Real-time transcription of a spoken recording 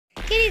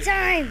kitty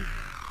time!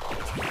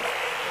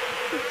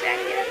 He's trying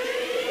to get up.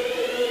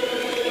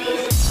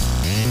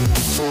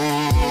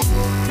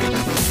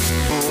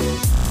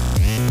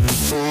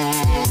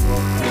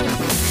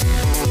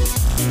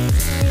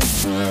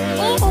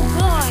 Oh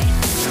God!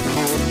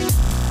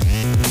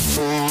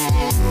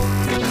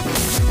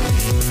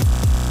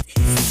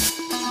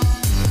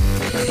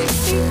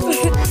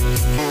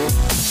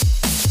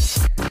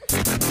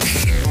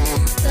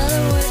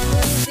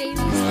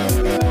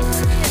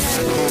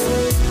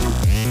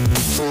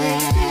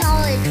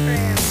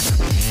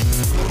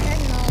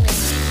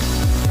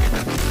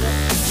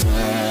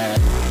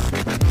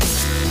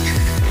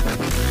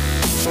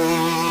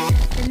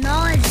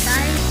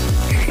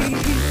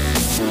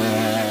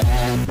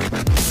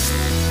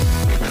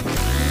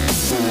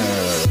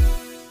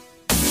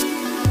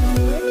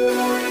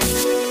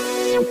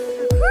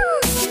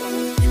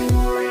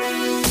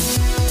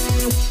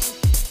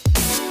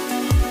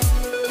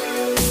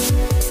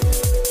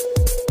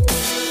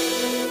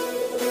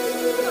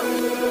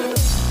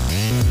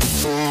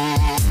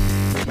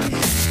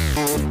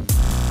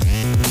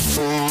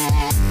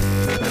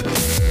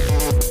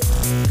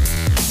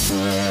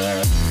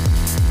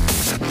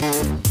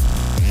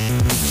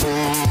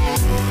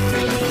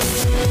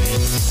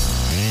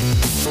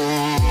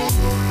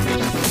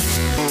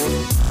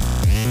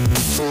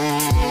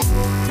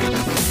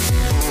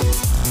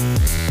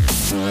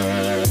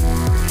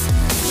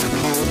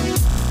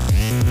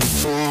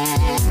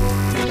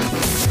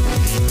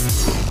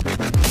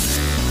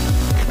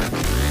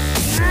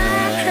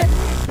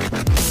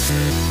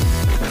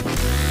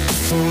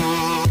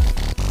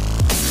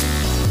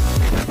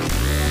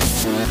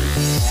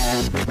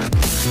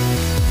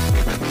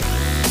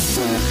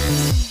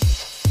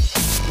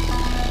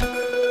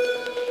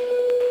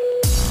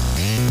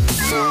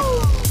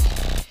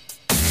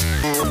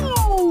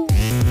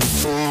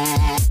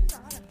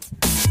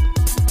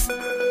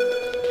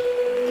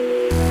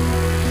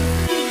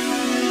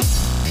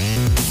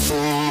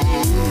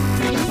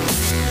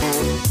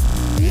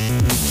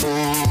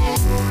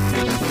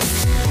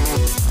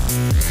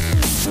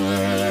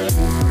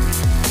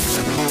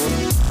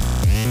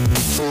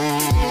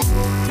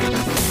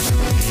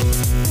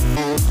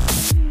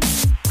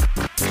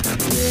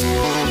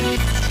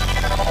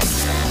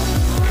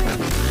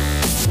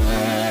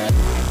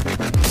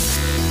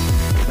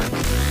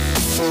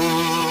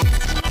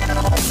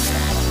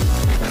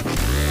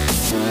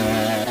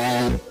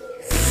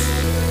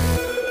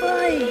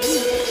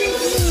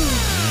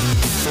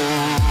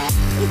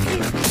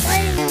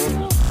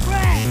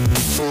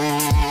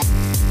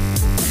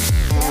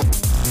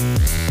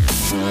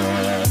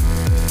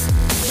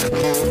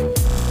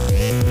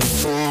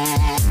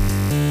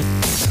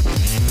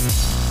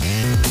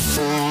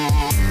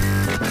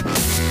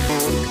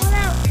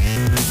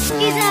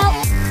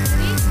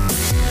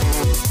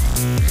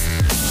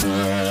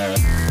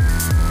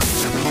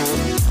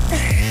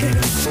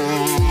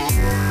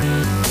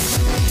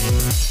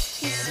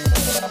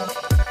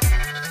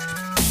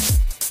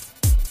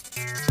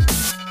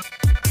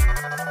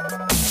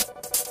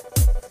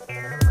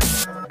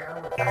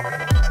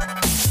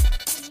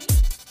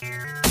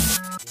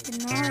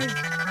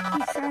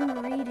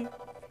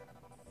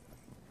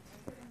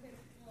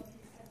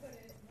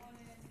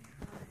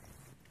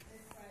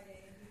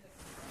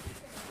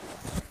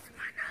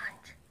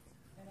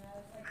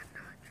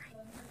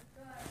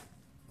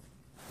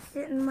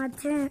 Sitting in my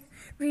tent,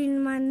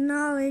 reading my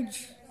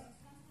knowledge,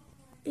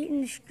 eating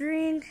the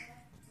string,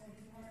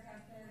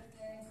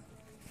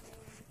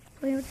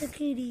 playing with the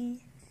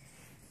kitty.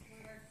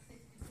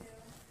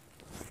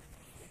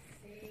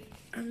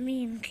 A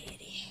mean kitty.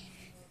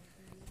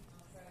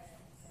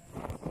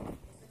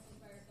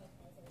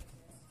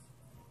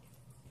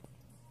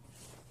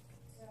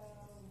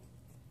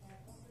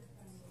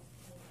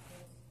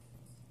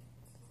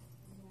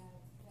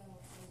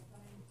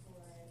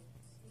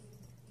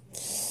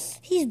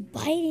 He's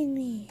biting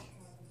me.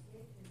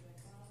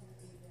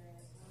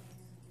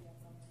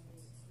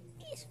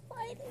 He's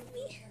biting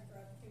me.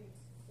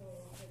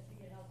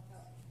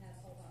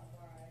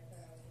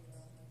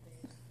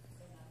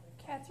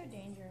 Cats are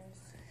dangerous.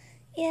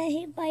 Yeah,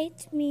 he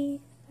bites me.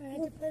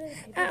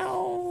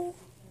 Ow.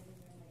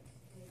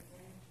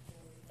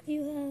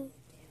 You have...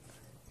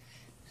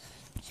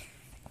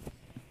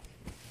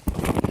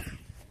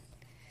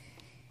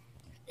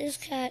 This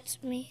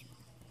cat's mean.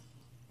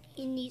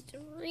 He needs to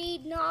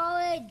read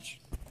knowledge.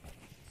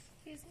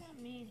 He's not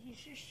mean. He's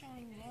just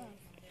showing love.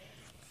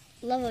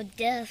 Love of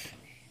death,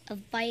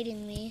 of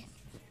biting me.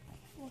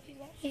 Well,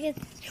 he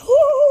gets...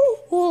 Oh,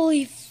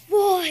 holy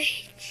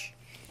fudge!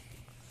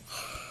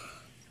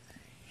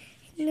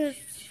 He just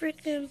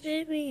freaking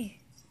bit me.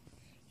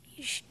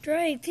 He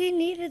striked. He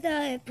needed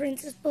that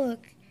Princess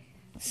book.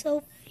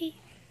 Sophie.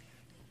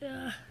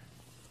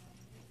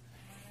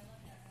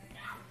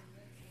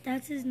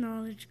 That's his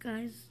knowledge,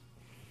 guys.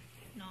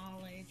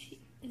 Knowledge.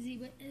 Is he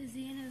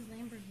in his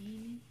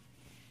Lamborghini?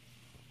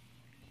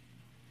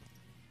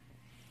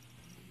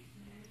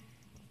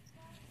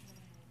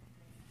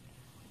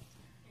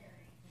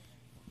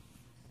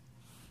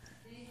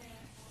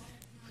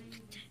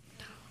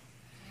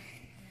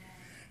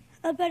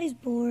 I bet he's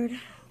bored.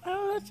 I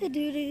don't know what to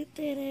do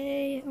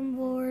today. I'm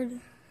bored.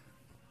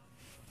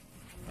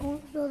 I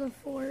want to build a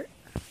fort.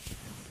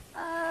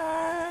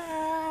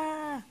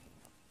 College.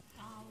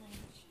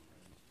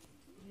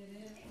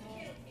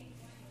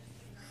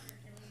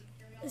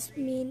 This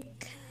mean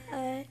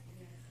cat.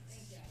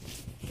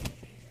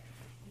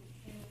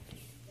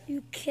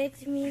 You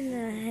kicked me in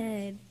the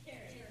head.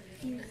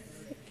 You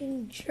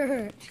freaking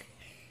jerk.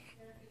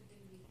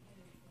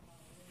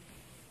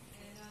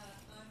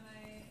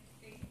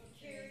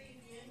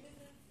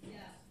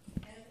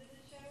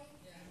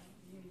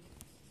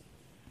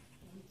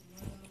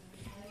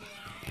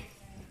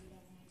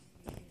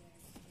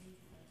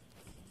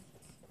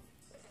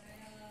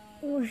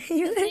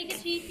 Take a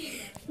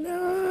cheat.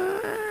 No.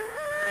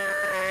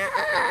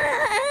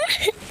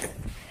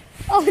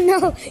 Oh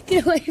no,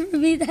 get away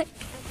from me.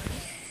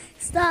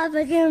 Stop,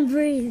 I can't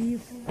breathe, you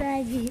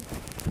faggot.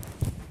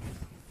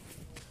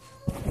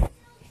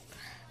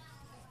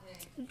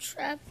 I'm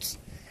trapped.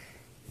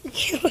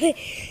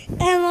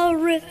 And I'll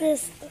rip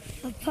this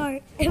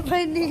apart if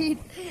I need.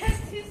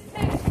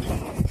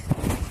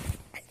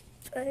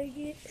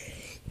 Faggot.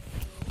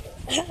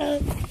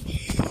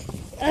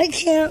 I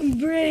can't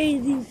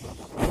breathe, you faggot.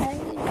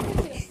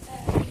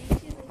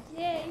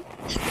 Yay.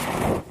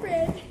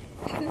 Fred.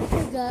 I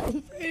forgot. Oh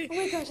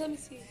my gosh, let me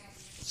see.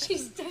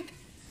 She's stuck.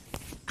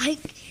 I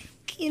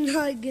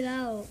cannot get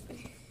out.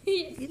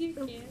 Yes, you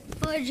can.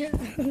 Push it.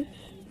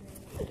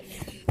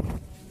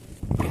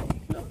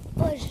 No,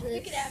 push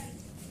Look this. at Abby.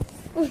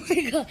 Oh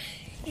my god.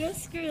 No,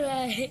 screw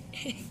that.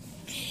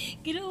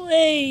 Get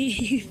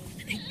away.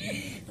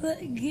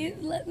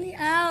 Let me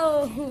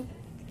out.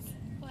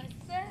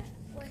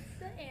 What's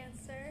the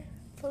answer?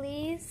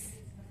 Please.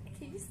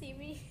 Can you see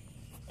me?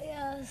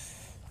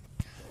 Yes.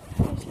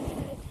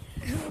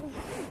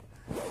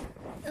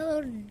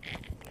 Little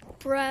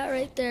brat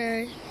right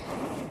there.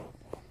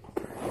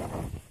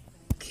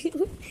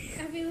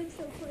 Abby looks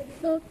so funny.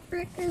 No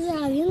frickers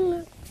out.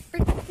 He'll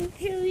freaking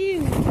kill you.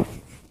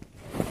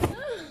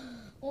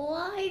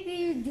 Why do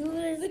you do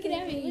this? Look at to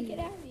Abby. me? Look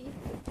at Abby.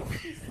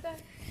 She's stuck.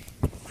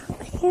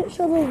 I can't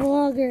show the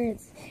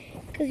vloggers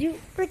because you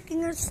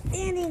freaking are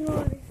standing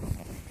on it.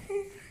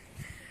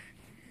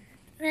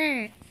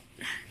 There.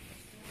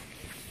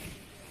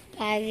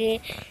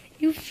 Faggot.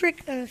 You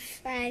freaking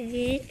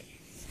faggot.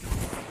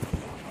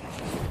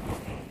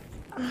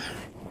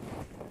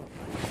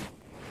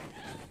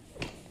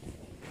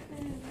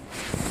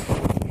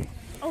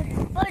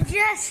 Oh,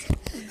 yes!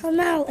 I'm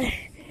out. Hello.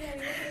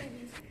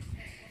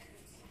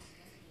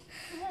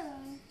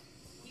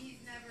 He's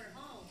never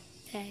home.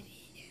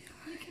 Daddy.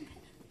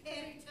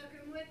 Daddy took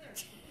him with her.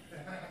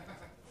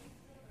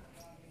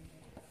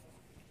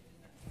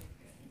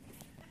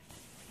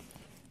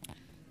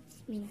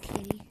 Mean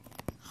kitty.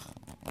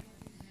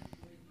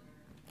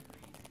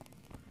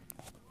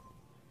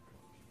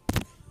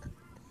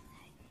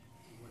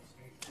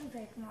 I'll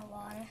drink my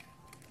water.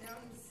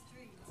 Down the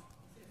street.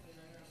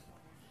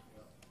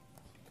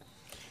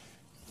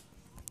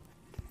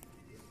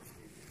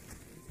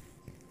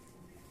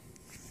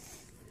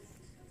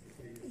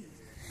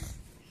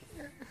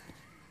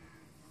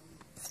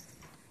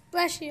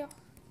 Bless you.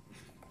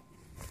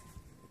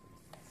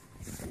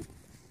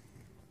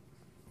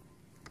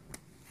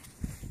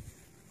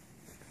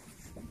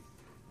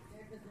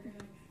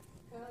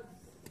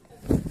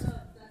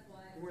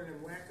 We're in a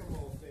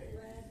whack-a-mole thing.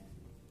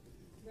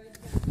 Red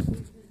got to lose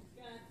his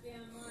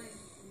goddamn mind.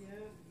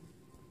 Yep.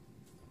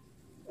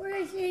 Where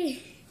is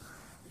he?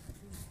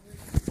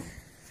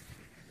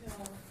 No,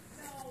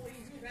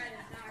 he's Red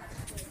is not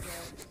so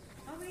good.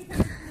 How many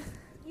times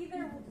does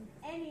either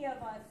any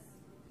of us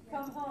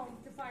come home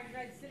to find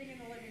Red sitting in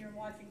the living room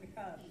watching the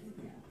Cubs?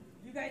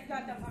 You guys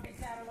got the fucking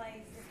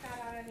satellites. It's not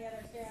on any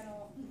other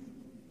channel.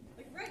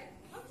 Like, Red,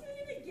 how did you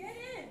even get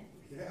in?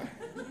 Yeah.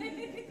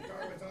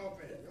 Carpet's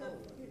open. Go.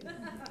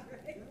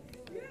 Right?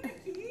 You have a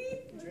key?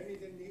 Jenny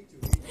didn't need to.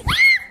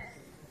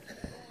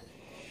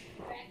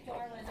 Back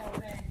door was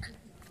open.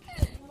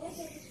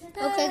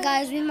 Okay,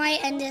 guys, we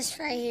might end this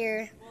right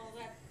here.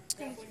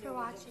 Thanks for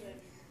watching.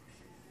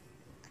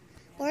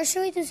 Or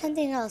should we do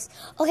something else?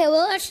 Okay,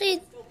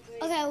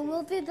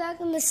 we'll be back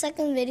in the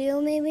second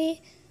video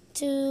maybe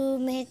to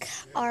make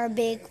our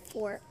big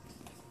fort.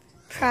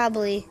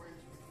 Probably.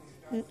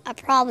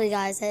 Probably,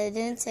 guys. I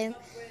didn't say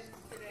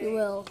we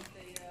will.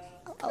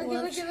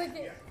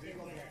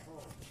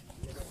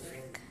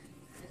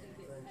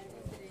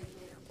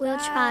 We'll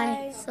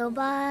try. So,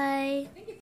 bye.